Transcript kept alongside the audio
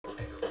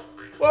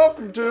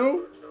Welcome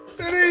to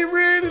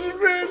Inebriated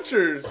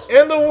Adventures!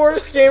 And the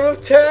worst game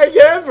of tag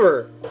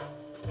ever!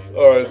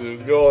 Alright,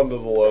 dude, go on to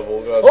the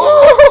level. God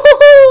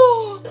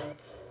Oh!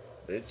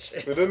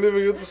 Bitch. we didn't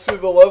even get to see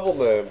the level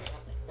name.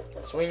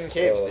 Swinging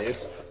Caves, dude.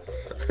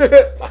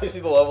 I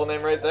see the level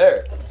name right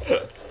there.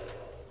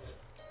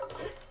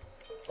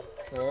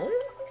 Huh?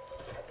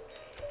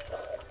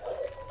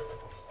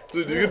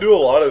 Dude, you can do a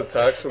lot of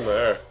attacks in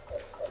there.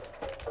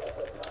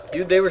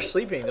 Dude, they were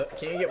sleeping.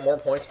 Can you get more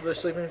points if they're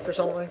sleeping for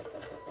something?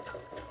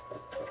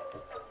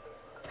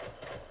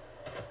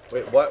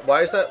 Wait, what?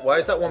 Why is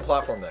that one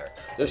platform there?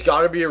 There's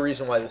got to be a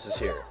reason why this is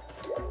here.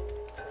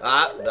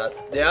 Ah, that.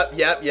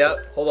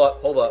 Yep. Hold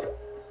up.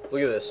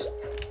 Look at this.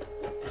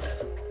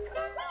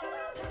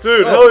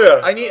 Dude, hell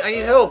yeah! I need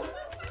help.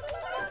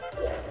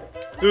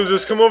 Dude,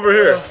 just come over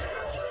here.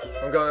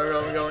 I'm going.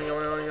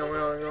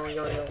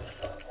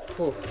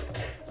 Whew.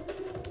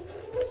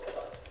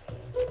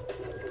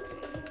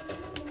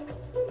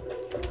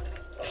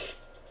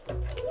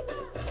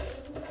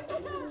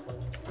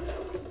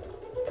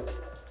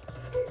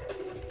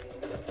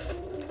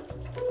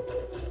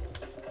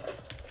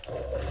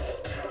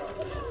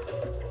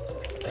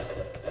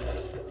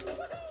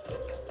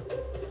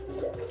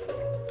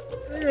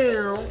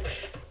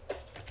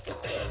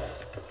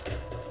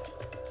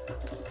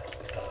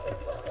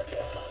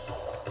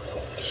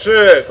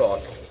 Shit!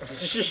 Fuck.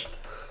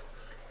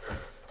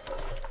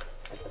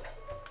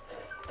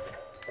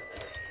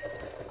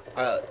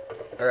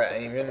 Alright,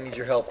 I'm gonna need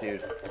your help,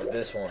 dude. With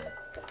this one.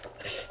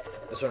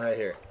 This one right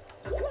here.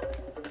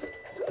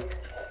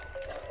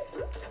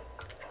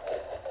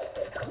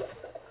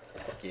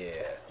 Fuck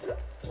yeah.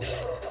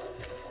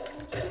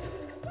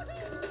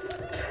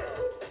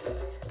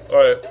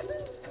 Alright.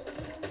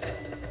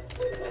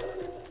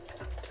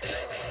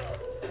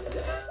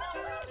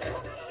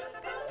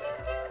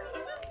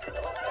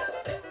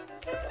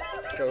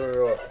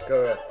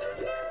 Go.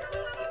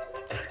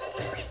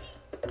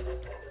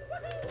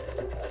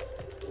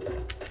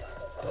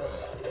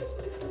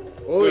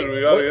 Dude,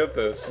 we gotta get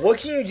this. What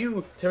can you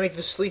do to make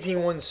the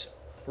sleeping ones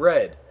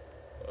red?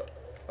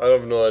 I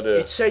have no idea.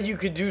 It said you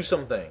could do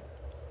something.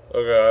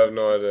 Okay, I have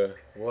no idea.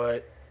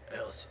 What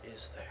else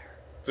is there?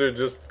 Dude,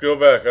 just go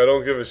back. I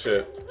don't give a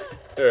shit.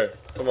 Here,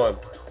 come on.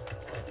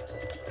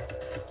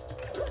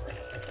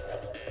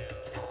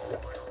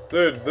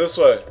 Dude, this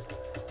way.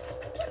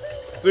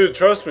 Dude,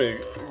 trust me.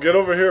 Get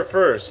over here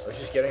first. I was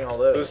just getting all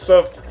those.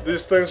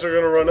 These things are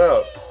gonna run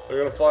out. They're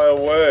gonna fly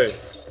away.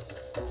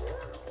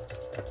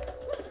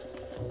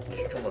 You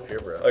should come up here,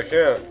 bro. I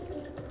can't.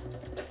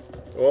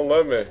 It won't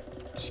let me.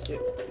 Just get.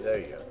 There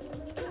you go.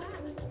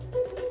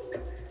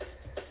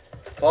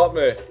 Pop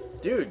me.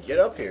 Dude, get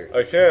up here.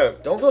 I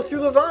can't. Don't go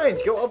through the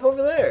vines. Go up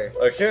over there.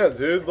 I can't,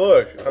 dude.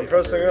 Look, I'm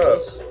pressing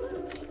up.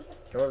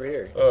 Come over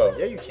here. Oh.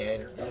 Yeah, you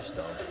can. You're just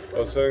dumb. I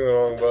was hitting the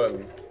wrong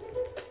button.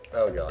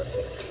 Oh, God.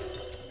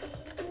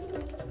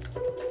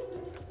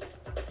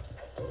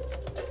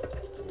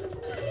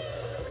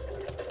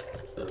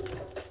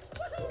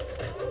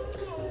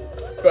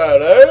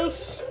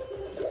 Badass.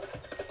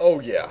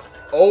 Oh, yeah.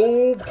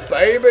 Oh,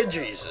 baby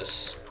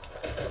Jesus.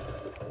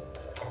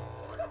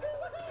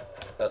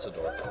 That's a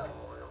door.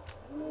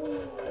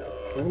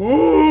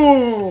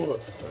 Ooh!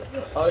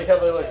 I like how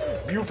they're like,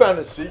 you found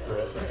a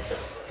secret.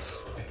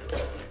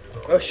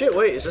 Oh shit,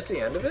 wait, is this the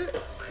end of it?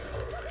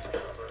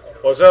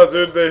 Watch out,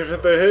 dude. They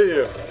hit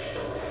you.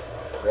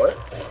 What?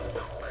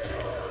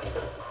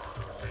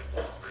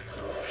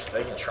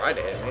 They can try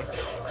to hit me.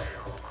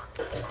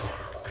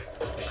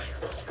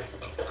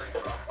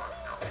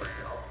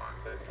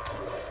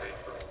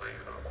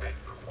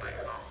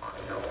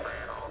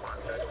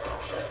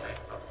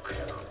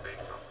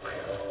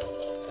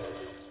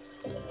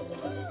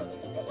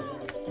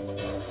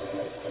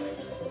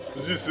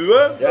 Did you see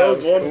that? Yeah, that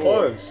was one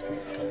cool. punch.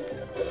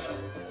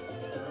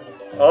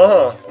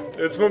 Uh-huh.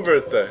 It's my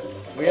birthday.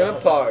 We gonna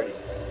party.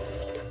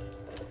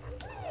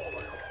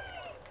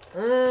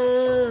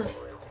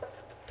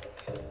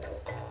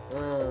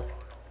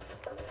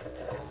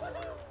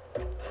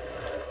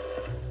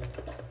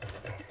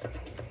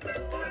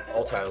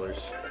 All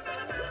Tyler's.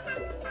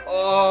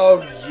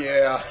 Oh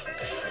yeah.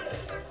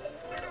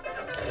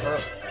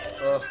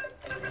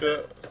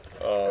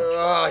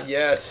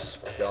 Yes.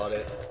 Got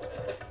it.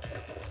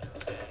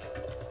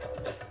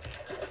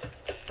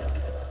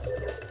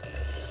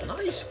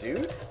 Nice,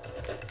 dude.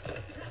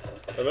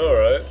 I know,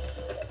 right?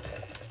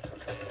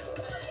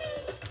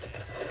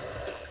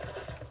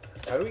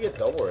 How do we get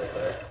double right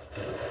there?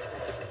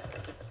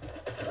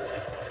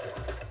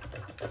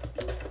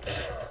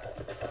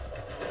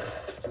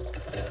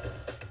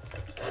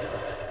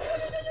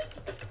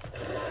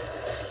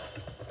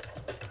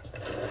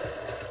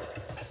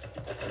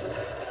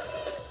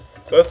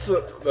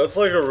 That's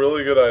like a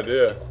really good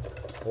idea.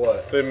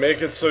 What? They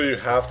make it so you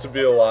have to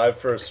be alive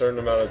for a certain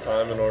amount of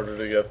time in order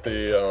to get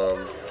the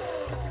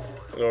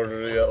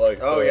like.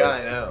 Oh yeah,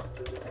 I know.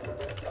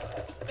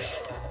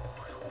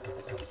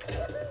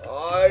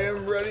 I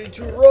am ready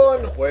to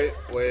run. Wait.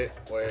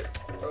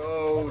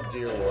 Oh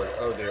dear lord.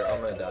 Oh dear,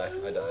 I'm gonna die.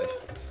 I died.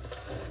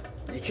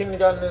 You couldn't have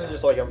gotten in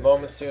just like a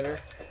moment sooner.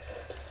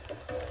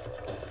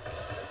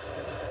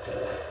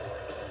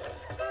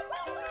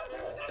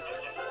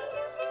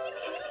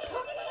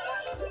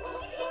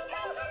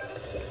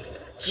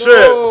 Shit!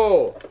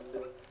 No!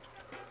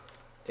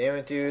 Damn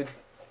it, dude.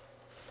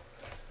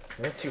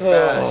 You went too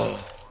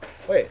fast.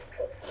 Wait.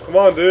 Come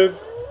on, dude.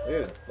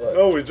 Dude, look.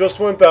 No, we just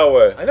went that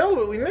way. I know,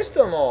 but we missed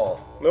them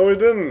all. No, we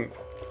didn't.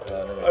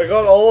 No, I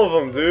got all of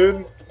them,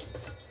 dude.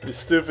 You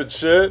stupid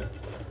shit.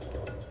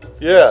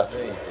 Yeah. no,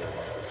 you didn't.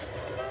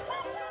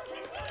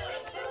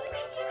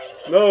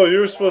 No, you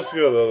were supposed to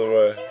go the other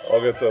way.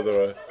 I'll get the other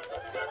way.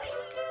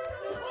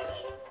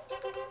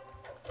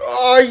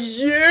 Oh,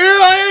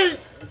 yeah!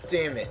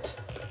 Damn it.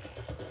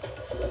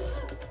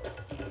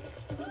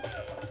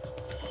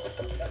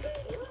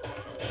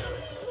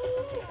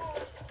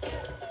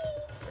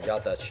 I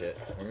got that shit.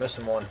 We're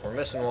missing one. We're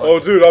missing one. Oh,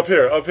 dude, up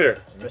here, up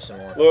here. We're missing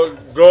one.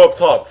 Look, go up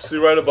top. See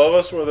right above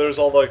us where there's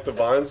all like the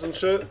vines and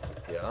shit?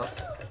 Yeah.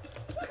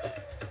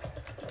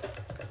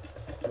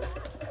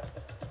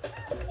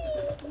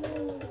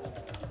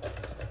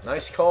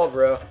 Nice call,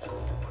 bro.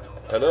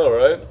 I know,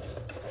 right?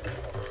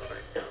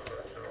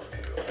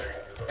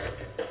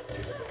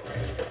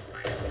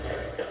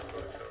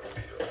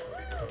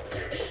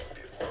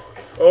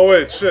 Oh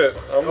wait, shit.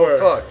 I'm Oh, where?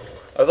 fuck.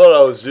 I thought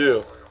I was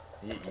you.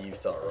 You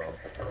thought wrong.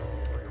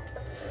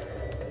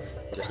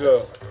 Let's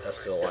go.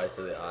 F to the Y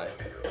to the I.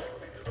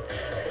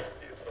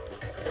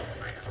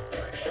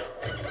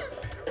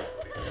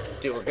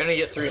 Dude, we're gonna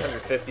get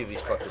 350 of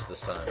these fuckers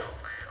this time.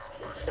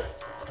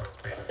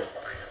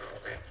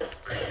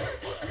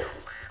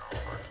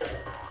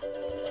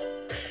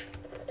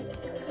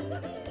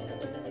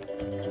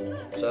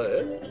 Is that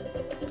it?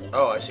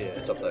 Oh, I see it.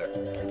 It's up there.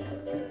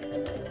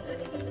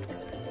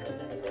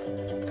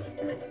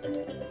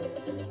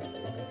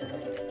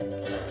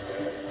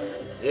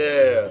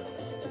 Yeah.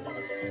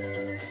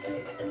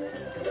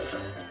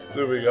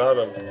 Dude, we got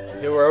him.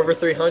 Yeah, we're over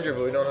 300,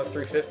 but we don't have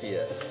 350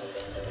 yet.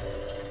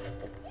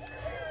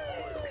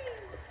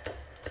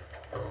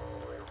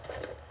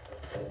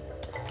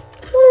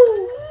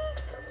 Woo!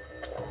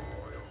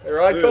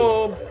 Here I Dude.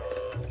 come.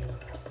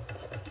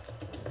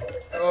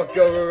 Oh, go,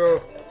 go,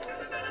 go.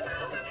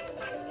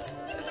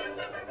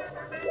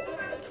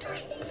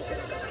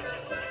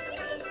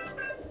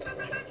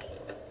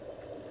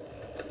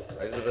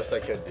 I did the best I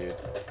could, dude.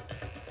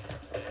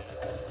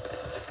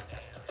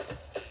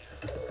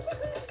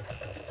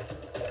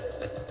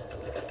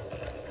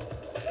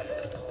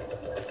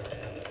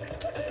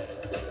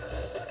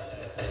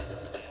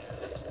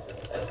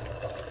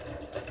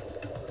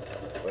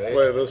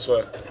 Wait, this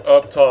way.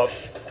 Up top.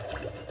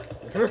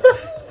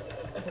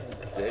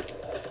 Dick.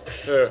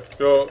 Here,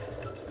 go.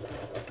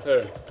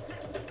 Here.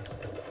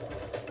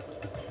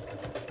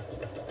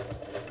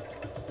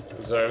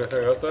 Is there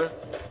anything up there?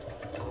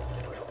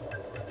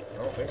 I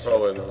don't think so.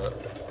 Probably not.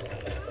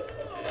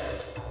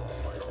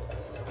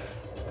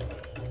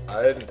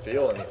 I didn't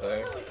feel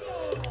anything.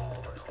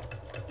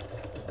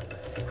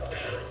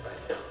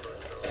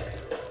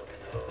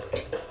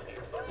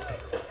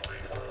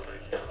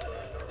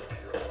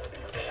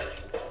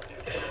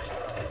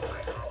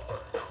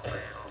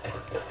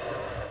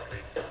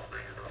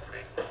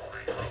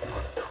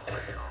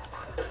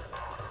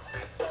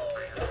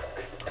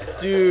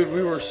 Dude,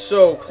 we were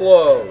so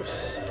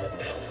close.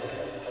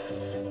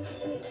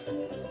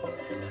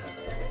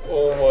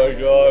 Oh my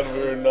god, we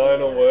were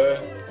 9 away.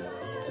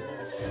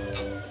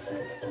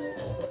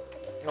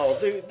 Oh,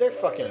 dude, they're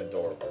fucking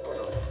adorable.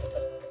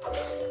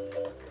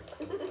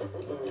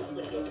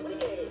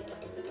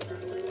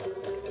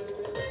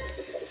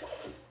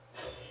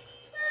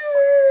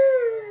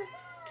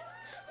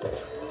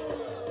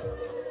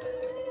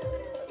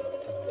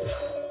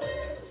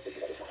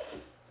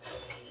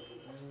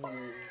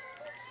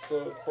 So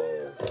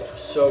close.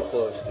 So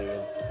close,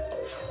 dude.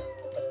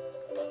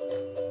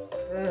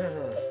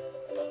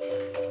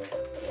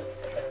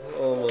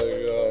 Oh my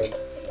god.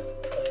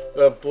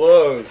 That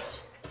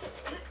blows.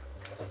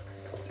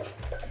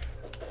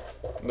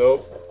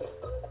 Nope.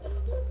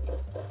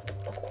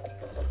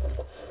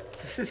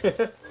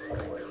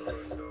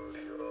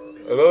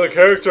 Another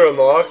character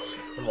unlocked.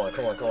 Come on,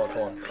 come on, come on,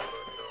 come on.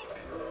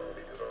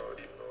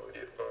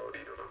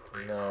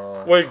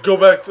 No. Wait, go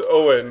back to.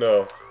 Oh, wait,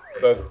 no.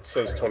 That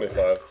says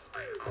 25.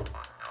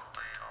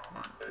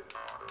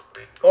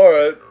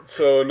 Alright,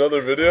 so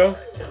another video?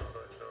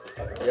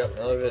 Yep,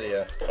 another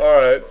video.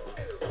 Alright.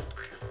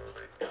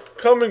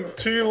 Coming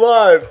to you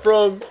live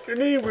from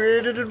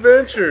Inebriated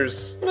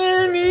Adventures.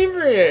 They're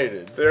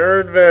inebriated.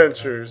 Their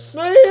adventures.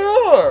 They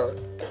are.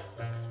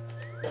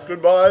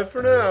 Goodbye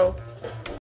for now.